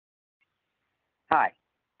Hi,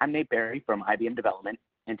 I'm Nate Berry from IBM Development,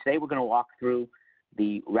 and today we're going to walk through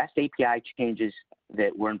the REST API changes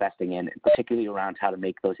that we're investing in, particularly around how to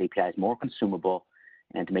make those APIs more consumable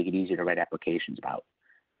and to make it easier to write applications about.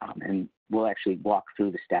 And we'll actually walk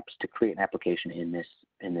through the steps to create an application in this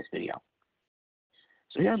video.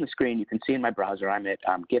 So here on the screen, you can see in my browser, I'm at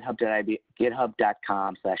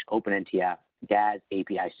github.com/OpenNTF DAS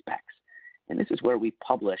API specs. And this is where we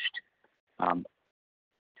published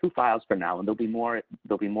 2 files for now, and there'll be more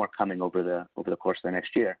coming over the course of the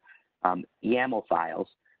next year. YAML files,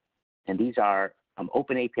 and these are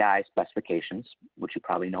Open API specifications, which you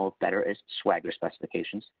probably know better as Swagger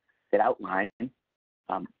specifications, that outline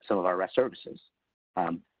some of our REST services.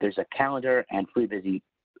 There's a calendar and FreeBusy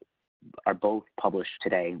are both published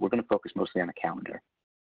today. We're going to focus mostly on the calendar.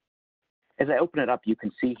 As I open it up, you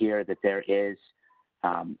can see here that there is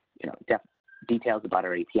details about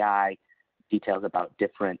our API, details about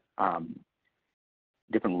different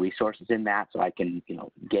resources in that, so I can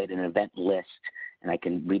get an event list and I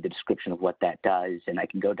can read the description of what that does, and I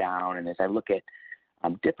can go down, and as I look at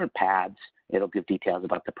different paths, it'll give details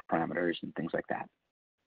about the parameters and things like that.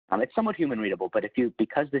 It's somewhat human readable, but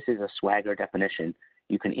because this is a Swagger definition,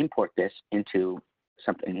 you can import this into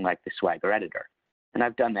something like the Swagger editor, and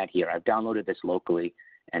I've done that here. I've downloaded this locally,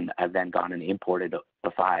 and I've then gone and imported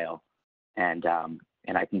a file, and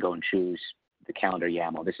I can go and choose the calendar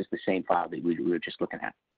YAML. This is the same file that we were just looking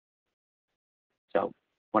at. So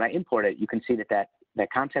when I import it, you can see that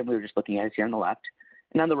content we were just looking at is here on the left,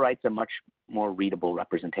 and on the right is a much more readable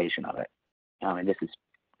representation of it. And this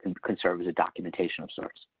can serve as a documentation of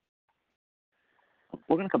sorts.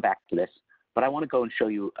 We're going to come back to this, but I want to go and show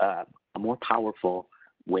you a more powerful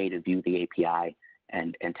way to view the API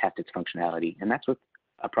and test its functionality, and that's with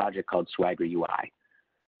a project called Swagger UI.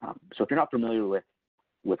 So if you're not familiar with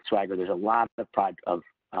Swagger, there's a lot of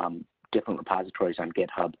different repositories on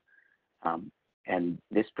GitHub, and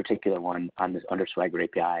this particular one under Swagger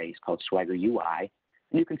API is called Swagger UI.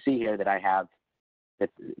 And you can see here that I have this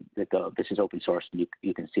is open source, and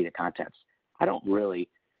you can see the contents. I don't really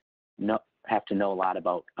have to know a lot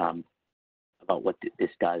about what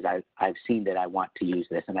this does. I've seen that I want to use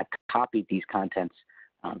this, and I've copied these contents,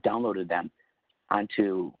 downloaded them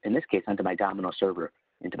onto, in this case, onto my Domino server,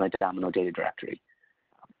 into my Domino data directory.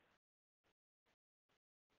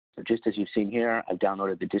 So just as you've seen here, I've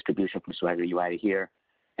downloaded the distribution from Swagger UI to here,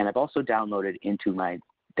 and I've also downloaded into my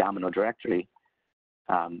Domino directory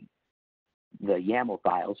the YAML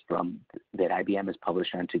files that IBM has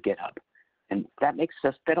published onto GitHub. And that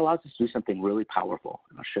allows us to do something really powerful.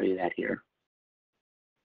 I'll show you that here.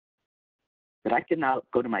 But I can now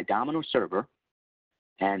go to my Domino server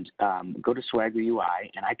and go to Swagger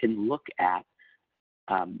UI, and I can look at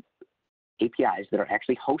APIs that are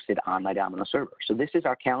actually hosted on my Domino server. So this is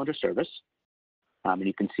our calendar service, and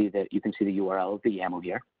you can see the URL of the YAML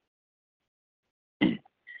here. And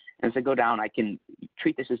as I go down, I can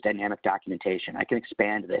treat this as dynamic documentation. I can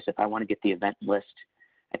expand this. If I want to get the event list,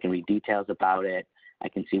 I can read details about it. I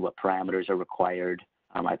can see what parameters are required.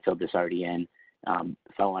 I filled this already in.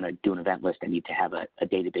 If I want to do an event list, I need to have a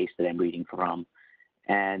database that I'm reading from,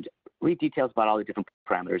 and read details about all the different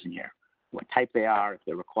parameters in here, what type they are, if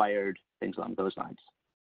they're required, things along those lines,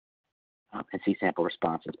 and see sample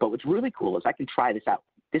responses. But what's really cool is I can try this out.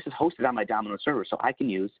 This is hosted on my Domino server, so I can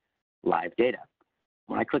use live data.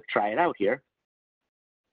 When I click try it out here,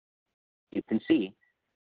 you can see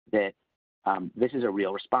that this is a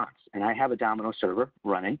real response. And I have a Domino server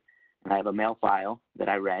running, and I have a mail file that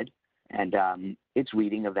I read, and it's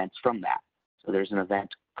reading events from that. So there's an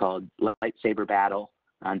event called Lightsaber Battle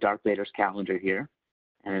on Darth Vader's calendar here.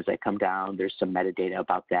 And as I come down, there's some metadata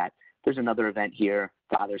about that. There's another event here,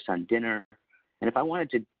 father-son dinner. And if I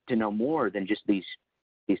wanted to know more than just these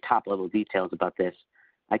top-level details about this,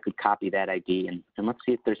 I could copy that ID, and let's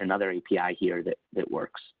see if there's another API here that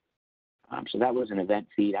works. So that was an event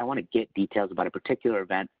feed. I want to get details about a particular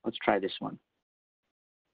event. Let's try this one.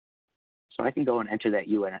 So I can go and enter that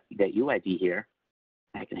UID here.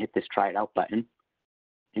 I can hit this try it out button,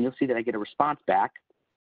 and you'll see that I get a response back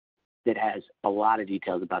that has a lot of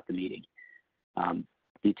details about the meeting.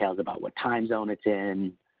 Details about what time zone it's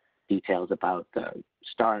in, details about the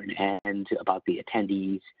start and end, about the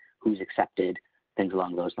attendees, who's accepted, things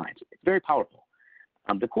along those lines. It's very powerful.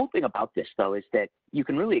 The cool thing about this, though, is that you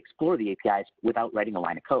can really explore the APIs without writing a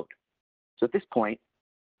line of code. So at this point,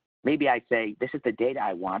 maybe I say, this is the data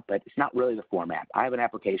I want, but it's not really the format. I have an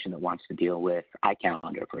application that wants to deal with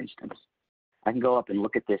iCalendar, for instance. I can go up and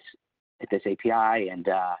look at this API, and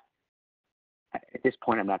at this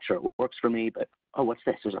point, I'm not sure it works for me, but, oh, what's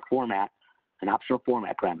this? There's a format, an optional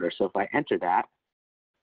format parameter. So if I enter that,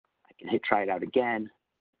 I can hit try it out again.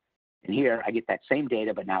 And here I get that same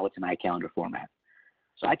data, but now it's an iCalendar format.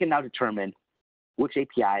 So I can now determine which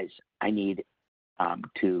APIs I need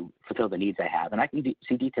to fulfill the needs I have. And I can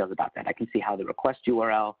see details about that. I can see how the request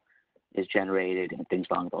URL is generated and things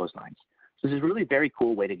along those lines. So this is really a very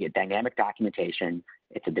cool way to get dynamic documentation.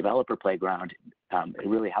 It's a developer playground. It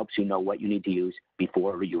really helps you know what you need to use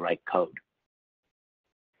before you write code.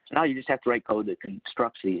 So now you just have to write code that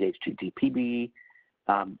constructs these HTTP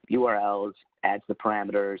URLs, adds the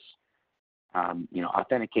parameters,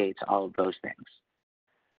 authenticates, all of those things.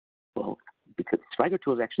 Well, because Swagger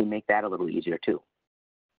tools actually make that a little easier too.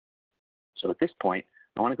 So at this point,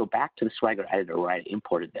 I want to go back to the Swagger editor where I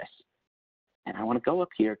imported this. And I want to go up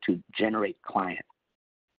here to Generate Client.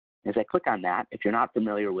 As I click on that, if you're not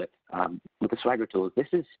familiar with the Swagger tools, this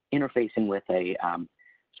is interfacing with a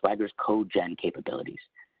Swagger's code gen capabilities.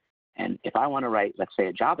 And if I want to write, let's say,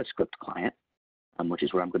 a JavaScript client, which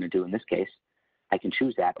is what I'm going to do in this case, I can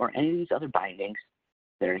choose that, or any of these other bindings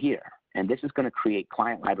that are here. And this is going to create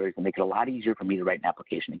client libraries and make it a lot easier for me to write an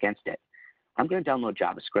application against it. I'm going to download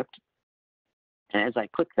JavaScript. And as I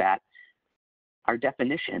click that, our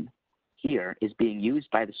definition here is being used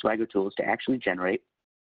by the Swagger tools to actually generate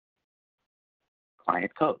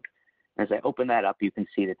client code. As I open that up, you can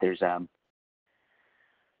see that there's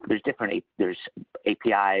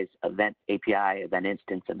APIs, event API, event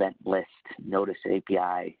instance, event list, notice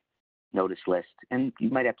API, notice list, and you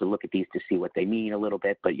might have to look at these to see what they mean a little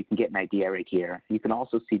bit, but you can get an idea right here. You can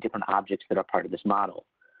also see different objects that are part of this model.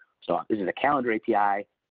 So this is a calendar API.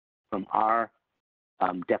 From our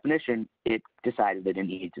definition, it decided that it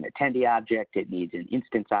needs an attendee object, it needs an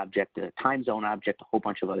instance object, a time zone object, a whole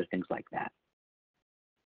bunch of other things like that.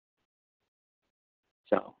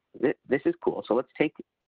 So this is cool. So let's take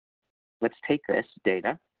this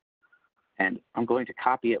data, and I'm going to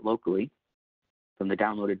copy it locally from the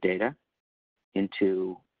downloaded data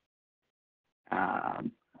into a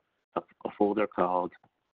folder called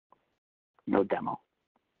Node Demo.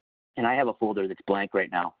 And I have a folder that's blank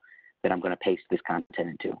right now that I'm going to paste this content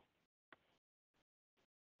into.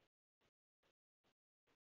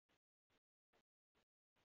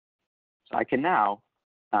 So I can now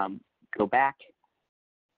go back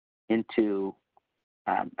into,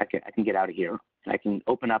 I can get out of here, and I can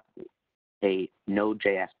open up a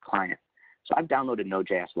Node.js client. So I've downloaded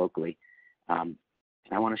Node.js locally, and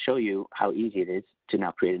I want to show you how easy it is to now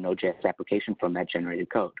create a Node.js application from that generated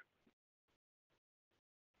code.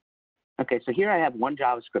 Okay, so here I have one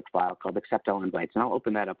JavaScript file called accept all invites, and I'll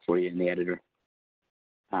open that up for you in the editor.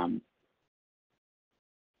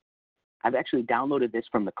 I've actually downloaded this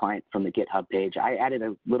from the client, from the GitHub page. I added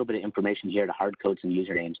a little bit of information here to hard code some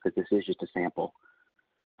usernames because this is just a sample.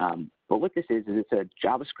 But what this is it's a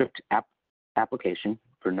JavaScript application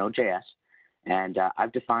for Node.js, and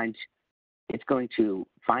I've defined it's going to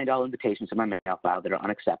find all invitations in my mail file that are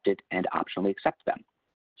unaccepted and optionally accept them.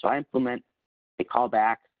 So I implement a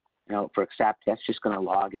callback, for accept. That's just going to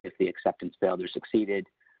log if the acceptance failed or succeeded.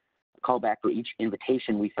 A callback for each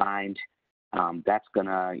invitation we find. That's going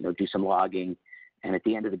to do some logging, and at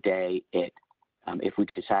the end of the day, if we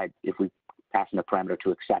pass in a parameter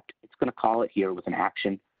to accept, it's going to call it here with an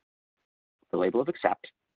action, the label of accept,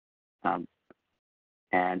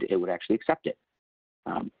 and it would actually accept it.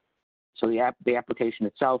 So the application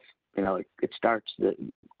itself, it starts, the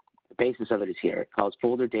basis of it is here. It calls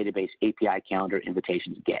folder database API calendar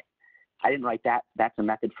invitations get. I didn't write that. That's a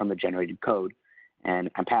method from the generated code,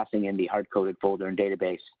 and I'm passing in the hard-coded folder and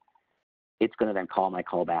database. It's going to then call my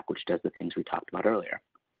callback, which does the things we talked about earlier.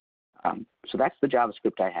 So that's the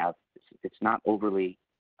JavaScript I have. It's not overly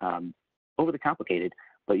complicated,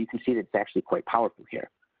 but you can see that it's actually quite powerful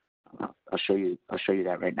here. I'll show you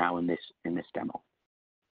that right now in this demo.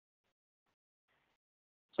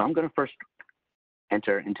 So I'm going to first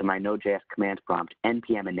enter into my Node.js command prompt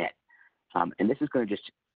npm init, and this is going to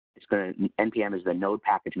npm is the Node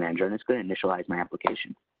package manager, and it's going to initialize my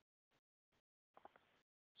application.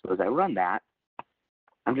 So as I run that,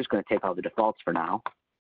 I'm just going to take all the defaults for now.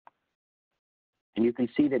 And you can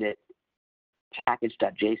see that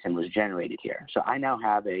package.json was generated here. So I now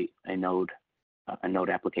have a Node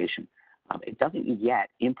application. It doesn't yet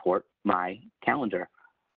import my calendar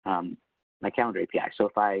API. So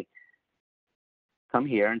if I come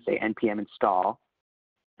here and say npm install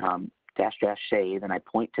 -- save, and I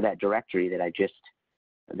point to that directory that I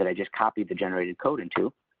just copied the generated code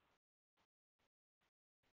into,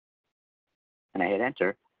 and I hit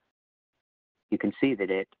enter, you can see that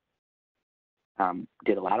it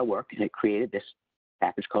did a lot of work, and it created this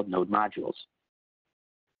package called Node modules.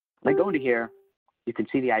 When I go into here, you can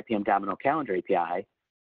see the IPM Domino calendar API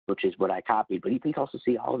which is what I copied, but you can also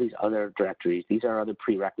see all of these other directories. These are other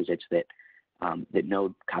prerequisites that, that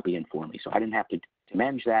Node copied in for me. So I didn't have to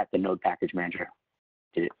manage that. The Node package manager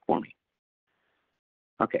did it for me.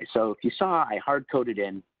 Okay, so if you saw, I hard-coded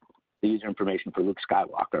in the user information for Luke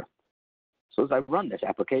Skywalker. So as I run this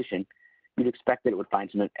application, you'd expect that it would find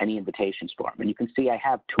any invitations for him. And you can see I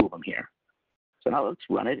have 2 of them here. So now let's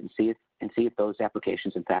run it and see if those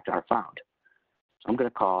applications, in fact, are found. So I'm going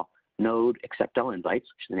to call node accept all invites,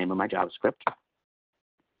 which is the name of my JavaScript.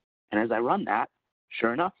 And as I run that,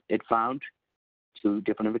 sure enough, it found 2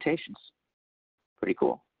 different invitations. Pretty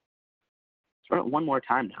cool. Let's run it one more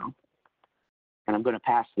time now. And I'm going to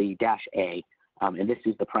pass the -a. And this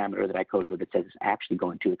is the parameter that I coded that says it's actually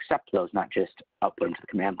going to accept those, not just output them to the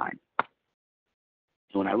command line.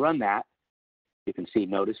 So when I run that, you can see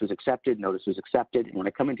notice was accepted, notice was accepted. And when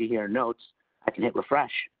I come into here notes, I can hit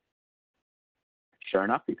refresh. Sure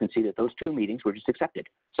enough, you can see that those 2 meetings were just accepted.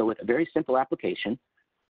 So with a very simple application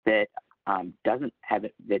that doesn't have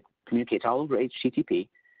it, that communicates all over HTTP,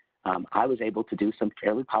 I was able to do some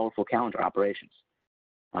fairly powerful calendar operations.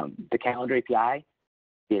 The calendar API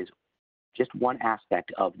is just one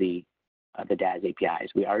aspect of the DAS APIs.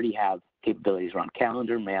 We already have capabilities around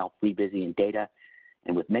calendar, mail, free, busy, and data.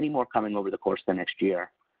 And with many more coming over the course of the next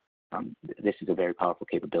year, this is a very powerful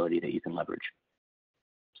capability that you can leverage.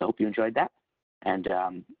 So I hope you enjoyed that, and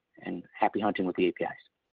happy hunting with the APIs.